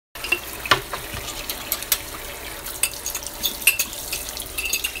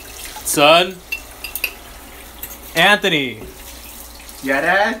Son? Anthony, Yeah,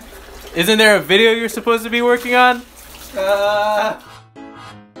 Dad? isn't there a video you're supposed to be working on?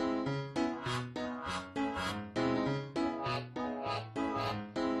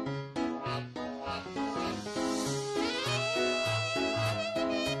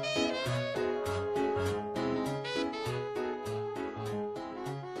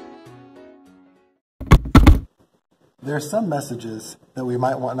 There are some messages that we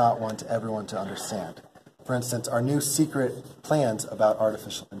might not want everyone to understand. For instance, our new secret plans about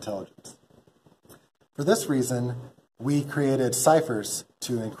artificial intelligence. For this reason, we created ciphers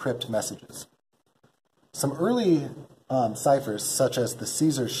to encrypt messages. Some early ciphers, such as the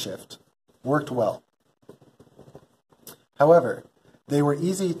Caesar's shift, worked well. However, they were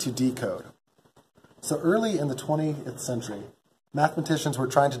easy to decode. So early in the 20th century, mathematicians were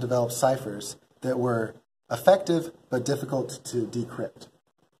trying to develop ciphers that were effective but difficult to decrypt.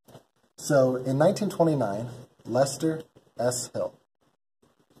 So in 1929, Lester S. Hill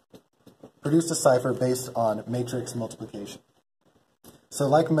produced a cipher based on matrix multiplication. So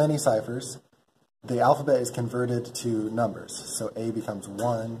like many ciphers, the alphabet is converted to numbers. So A becomes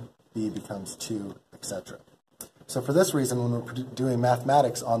 1, B becomes 2, etc. So for this reason, when we're doing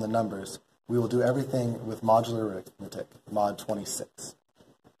mathematics on the numbers, we will do everything with modular arithmetic, mod 26.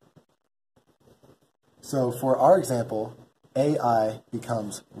 So for our example, AI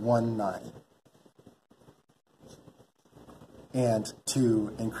becomes 19. And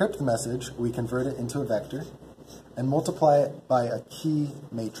to encrypt the message, we convert it into a vector and multiply it by a key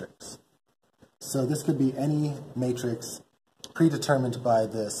matrix. So this could be any matrix predetermined by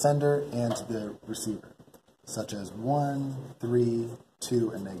the sender and the receiver, such as 1, 3, 2,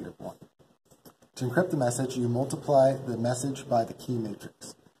 and -1. To encrypt the message, you multiply the message by the key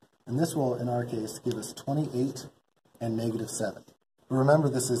matrix. And this will, in our case, give us 28 and -7. But remember,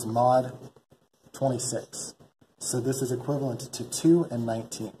 this is mod 26. So this is equivalent to 2 and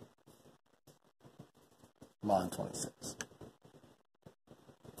 19. Mod 26.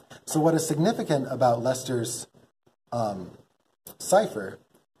 So what is significant about Lester's cipher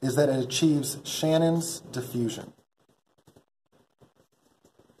is that it achieves Shannon's diffusion.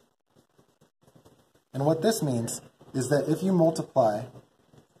 And what this means is that if you multiply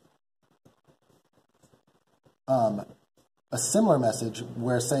a similar message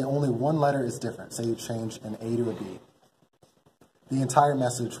where, say, only one letter is different, say you change an A to a B, the entire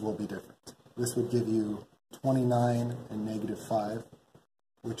message will be different. This would give you 29 and -5,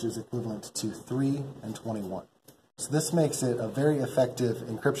 which is equivalent to 3 and 21. So this makes it a very effective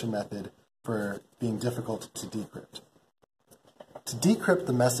encryption method for being difficult to decrypt. To decrypt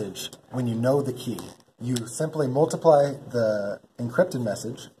the message, when you know the key, you simply multiply the encrypted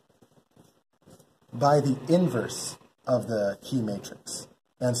message by the inverse of the key matrix.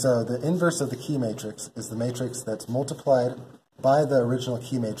 And so the inverse of the key matrix is the matrix that's multiplied by the original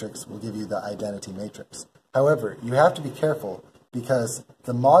key matrix will give you the identity matrix. However, you have to be careful because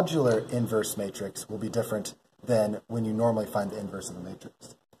the modular inverse matrix will be different than when you normally find the inverse of the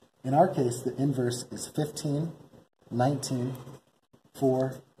matrix. In our case, the inverse is 15, 19,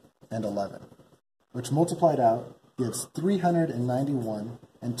 4, and 11, which multiplied out gives 391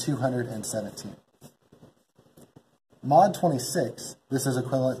 and 217. Mod 26, this is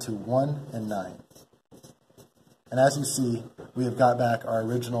equivalent to 1 and 9. And as you see, we have got back our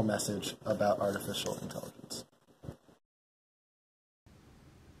original message about artificial intelligence.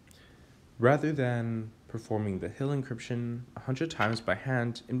 Rather than performing the Hill encryption 100 times by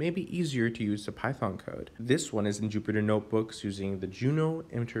hand, it may be easier to use the Python code. This one is in Jupyter Notebooks using the Juno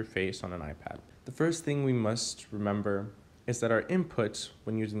interface on an iPad. The first thing we must remember is that our input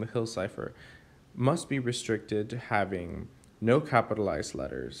when using the Hill cipher must be restricted to having no capitalized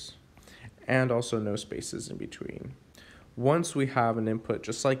letters and also no spaces in between. Once we have an input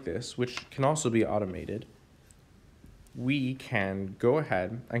just like this, which can also be automated, we can go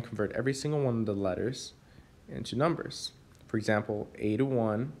ahead and convert every single one of the letters into numbers. For example, A to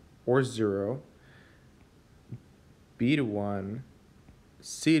 1 or 0, B to 1,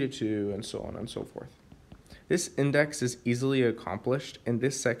 C to 2, and so on and so forth. This index is easily accomplished in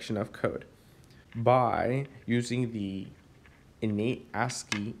this section of code by using the innate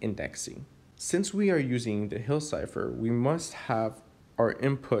ASCII indexing. Since we are using the Hill cipher, we must have our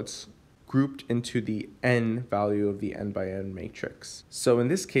inputs grouped into the n value of the n by n matrix. So in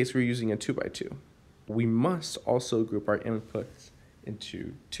this case, we're using a 2 by 2. We must also group our inputs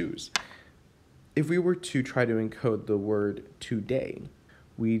into 2s. If we were to try to encode the word today,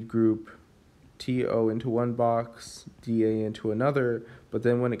 we'd group TO into one box, DA into another, but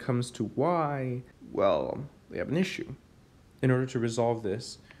then when it comes to Y, well, we have an issue. In order to resolve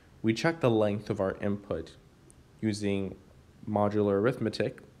this, we check the length of our input using modular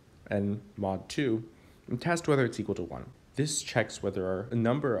arithmetic and mod 2 and test whether it's equal to 1. This checks whether our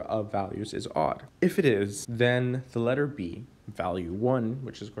number of values is odd. If it is, then the letter B, value 1,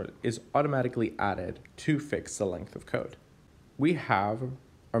 which is automatically added to fix the length of code. We have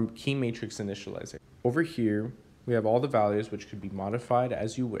our key matrix initializer. Over here, we have all the values which could be modified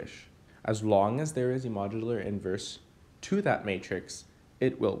as you wish. As long as there is a modular inverse to that matrix,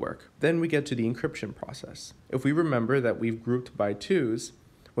 it will work. Then we get to the encryption process. If we remember that we've grouped by 2s,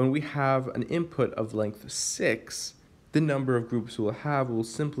 when we have an input of length 6, the number of groups we'll have will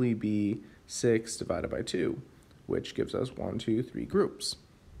simply be 6 divided by 2, which gives us 1, 2, 3 groups.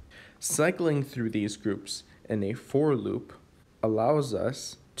 Cycling through these groups in a for loop allows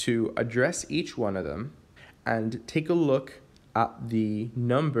us to address each one of them and take a look at the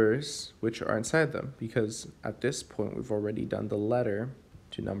numbers which are inside them, because at this point we've already done the letter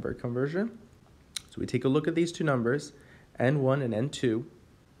to number conversion. So we take a look at these two numbers, n1 and n2,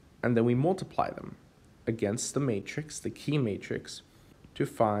 and then we multiply them against the matrix, the key matrix, to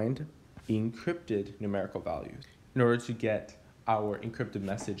find encrypted numerical values. In order to get our encrypted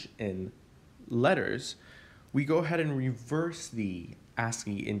message in letters, we go ahead and reverse the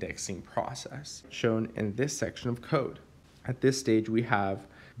ASCII indexing process shown in this section of code. At this stage, we have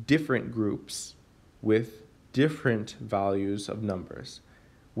different groups with different values of numbers.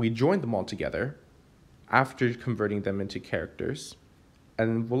 We join them all together after converting them into characters,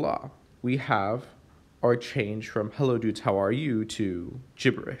 and voila, we have our change from hello dudes, how are you to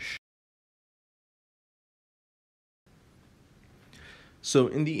gibberish. So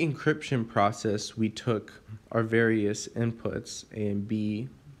in the encryption process, we took our various inputs, A and B,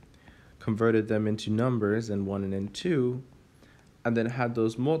 converted them into numbers, N1 and N2, and then had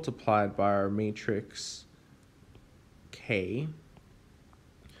those multiplied by our matrix K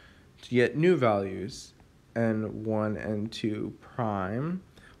to get new values, N1 and N2 prime,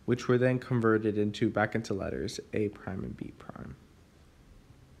 which were then converted back into letters A prime and B prime.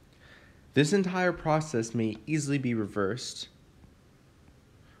 This entire process may easily be reversed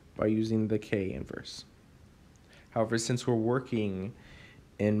by using the K inverse. However, since we're working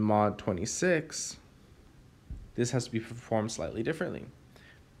in mod 26, this has to be performed slightly differently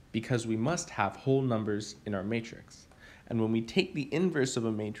because we must have whole numbers in our matrix. And when we take the inverse of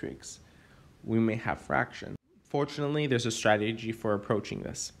a matrix, we may have fractions. Fortunately, there's a strategy for approaching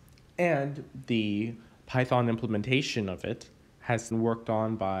this, and the Python implementation of it has been worked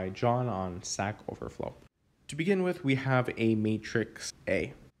on by John on Stack Overflow. To begin with, we have a matrix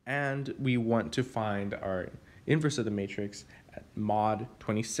A, and we want to find our inverse of the matrix at mod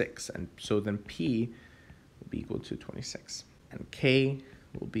 26, and so then P will be equal to 26, and K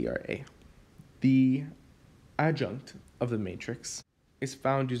will be our A. The adjunct of the matrix is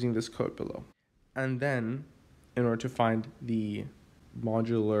found using this code below, and then in order to find the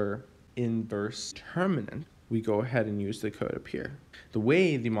modular inverse determinant, we go ahead and use the code up here. The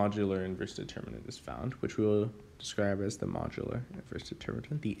way the modular inverse determinant is found, which we will describe as the modular inverse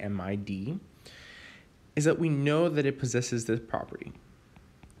determinant, the MID, is that we know that it possesses this property,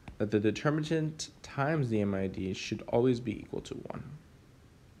 that the determinant times the MID should always be equal to 1.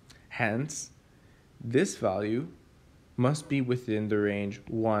 Hence, this value must be within the range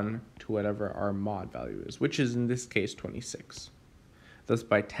 1 to whatever our mod value is, which is in this case 26. Thus,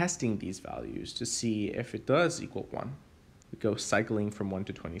 by testing these values to see if it does equal 1, we go cycling from 1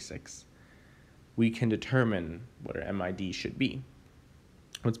 to 26, we can determine what our MID should be.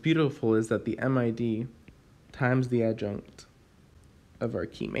 What's beautiful is that the MID times the adjunct of our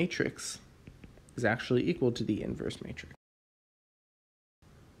key matrix is actually equal to the inverse matrix.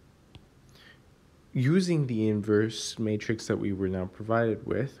 Using the inverse matrix that we were now provided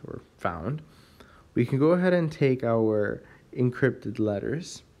with, or found, we can go ahead and take our encrypted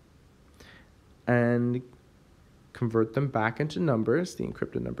letters and convert them back into numbers, the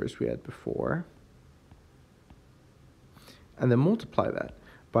encrypted numbers we had before, and then multiply that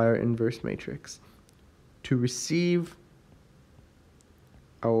by our inverse matrix to receive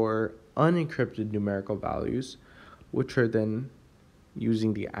our unencrypted numerical values, which are then,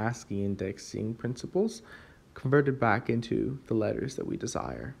 using the ASCII indexing principles, converted back into the letters that we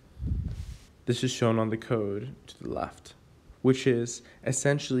desire. This is shown on the code to the left, which is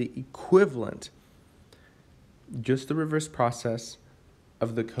essentially equivalent, just the reverse process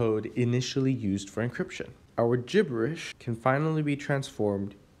of the code initially used for encryption. Our gibberish can finally be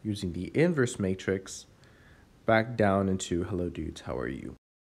transformed using the inverse matrix back down into hello dudes, how are you?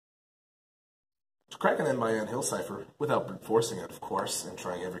 To crack an n-by-n Hill cipher, without brute forcing it, of course, and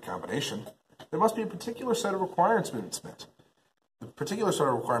trying every combination, there must be a particular set of requirements met. The particular sort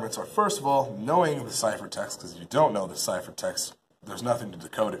of requirements are, first of all, knowing the ciphertext, because if you don't know the ciphertext, there's nothing to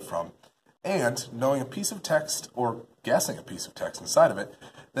decode it from, and knowing a piece of text, or guessing a piece of text inside of it,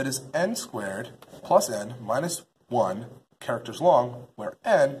 that is n squared plus n minus 1 characters long, where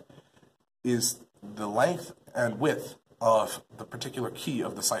n is the length and width of the particular key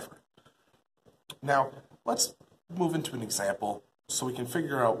of the cipher. Now, let's move into an example so we can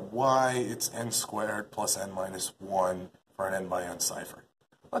figure out why it's n squared plus n minus 1 for an n by n cipher.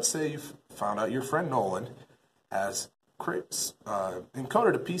 Let's say you've found out your friend Nolan has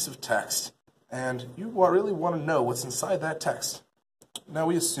encoded a piece of text, and you really want to know what's inside that text. Now,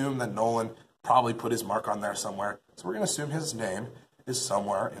 we assume that Nolan probably put his mark on there somewhere, so we're going to assume his name is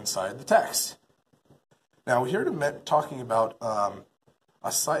somewhere inside the text. Now, we heard talking about a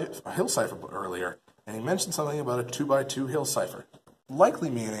hill cipher earlier, and he mentioned something about a 2x2 hill cipher, likely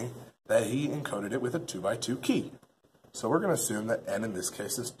meaning that he encoded it with a 2x2 key. So we're going to assume that n in this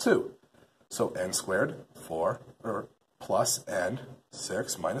case is 2. So n squared, 4, or plus n,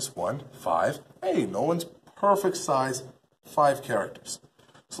 6, minus 1, 5. Hey, Nolan's perfect size, 5 characters.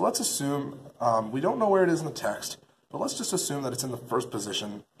 So let's assume, we don't know where it is in the text, but let's just assume that it's in the first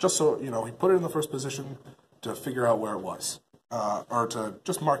position, just so, you know, he put it in the first position to figure out where it was, or to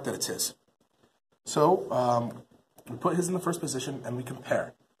just mark that it's his. So we put his in the first position and we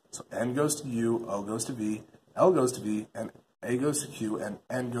compare. So n goes to U, O goes to V, L goes to V, and A goes to Q, and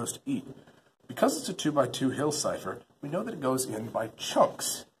N goes to E. Because it's a 2x2 hill cipher, we know that it goes in by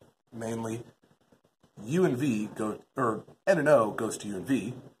chunks. Mainly, U and V go, or N and O goes to U and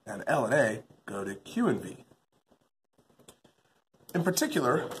V, and L and A go to Q and V. In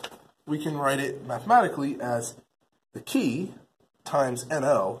particular, we can write it mathematically as the key times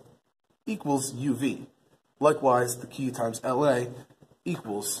NO equals UV. Likewise, the key times LA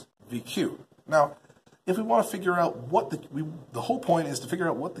equals VQ. Now, if we want to figure out what the whole point is to figure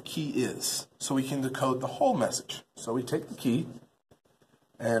out what the key is, so we can decode the whole message. So we take the key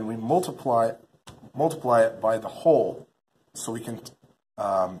and we multiply it by the whole, so we can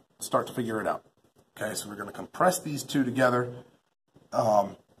start to figure it out. Okay, so we're going to compress these two together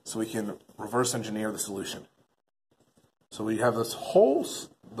so we can reverse engineer the solution. So we have this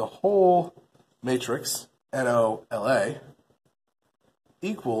the whole matrix, NOLA,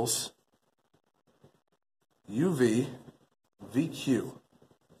 equals UV VQ.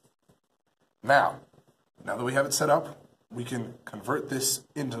 Now that we have it set up, we can convert this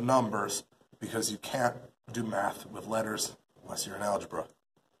into numbers, because you can't do math with letters unless you're in algebra.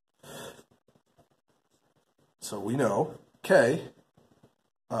 So we know K,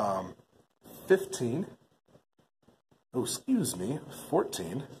 14,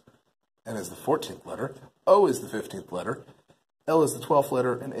 N is the 14th letter, O is the 15th letter, L is the 12th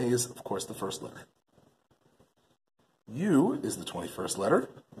letter, and A is, of course, the first letter. U is the 21st letter,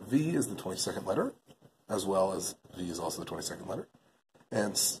 V is the 22nd letter, as well as V is also the 22nd letter,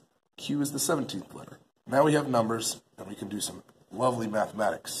 and Q is the 17th letter. Now we have numbers, and we can do some lovely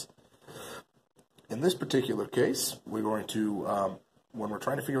mathematics. In this particular case, we're going to, when we're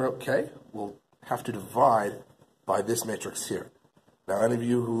trying to figure out K, we'll have to divide by this matrix here. Now, any of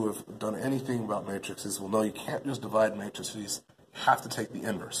you who have done anything about matrices will know you can't just divide matrices, you have to take the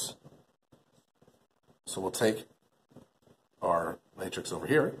inverse. So we'll take our matrix over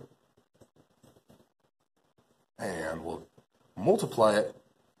here, and we'll multiply it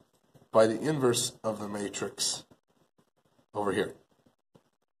by the inverse of the matrix over here.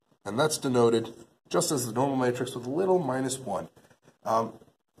 And that's denoted just as the normal matrix with a little minus 1.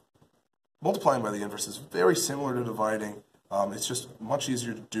 Multiplying by the inverse is very similar to dividing. It's just much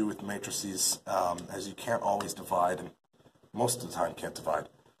easier to do with matrices, as you can't always divide, and most of the time can't divide.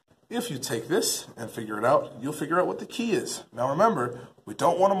 If you take this and figure it out, you'll figure out what the key is. Now remember, we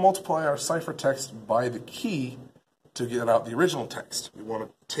don't want to multiply our ciphertext by the key to get out the original text. We want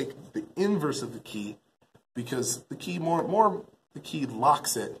to take the inverse of the key, because the key the key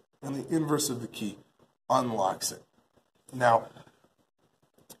locks it, and the inverse of the key unlocks it. Now,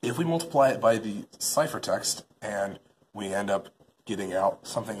 if we multiply it by the ciphertext and we end up getting out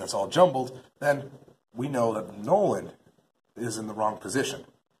something that's all jumbled, then we know that Nolan is in the wrong position.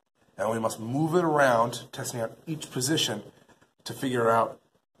 And we must move it around, testing out each position to figure out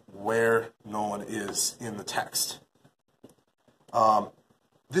where Nolan is in the text.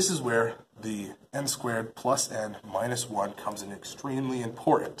 This is where the n squared plus n minus 1 comes in extremely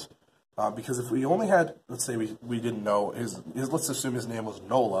important. Because if we only had, let's say we didn't know, let's assume his name was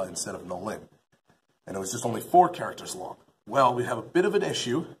Nola instead of Nolan, and it was just only 4 characters long. Well, we have a bit of an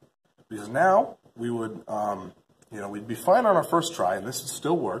issue, because now we would, we'd be fine on our first try, and this would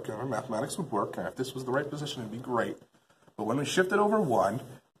still work, and our mathematics would work, and if this was the right position, it'd be great. But when we shift it over 1,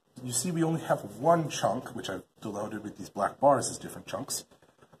 you see we only have one chunk, which I've denoted with these black bars as different chunks.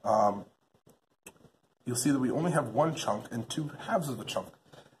 You'll see that we only have one chunk and 2 halves of the chunk.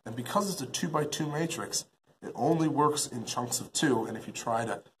 And because it's a 2 by 2 matrix, it only works in chunks of 2. And if you try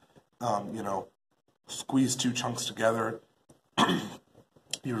to, squeeze 2 chunks together,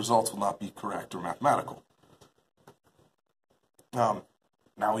 your results will not be correct or mathematical. Now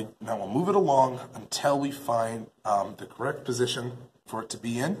we'll move it along until we find the correct position for it to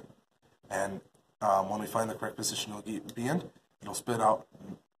be in. And when we find the correct position it'll be in, it'll spit out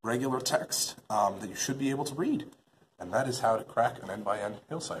regular text that you should be able to read. And that is how to crack an end-by-end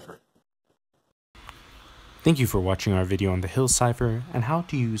Hill cipher. Thank you for watching our video on the Hill cipher and how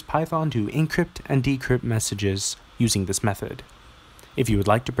to use Python to encrypt and decrypt messages using this method. If you would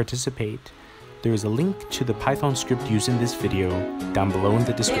like to participate, there is a link to the Python script used in this video down below in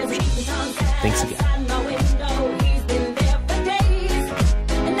the description. Thanks again.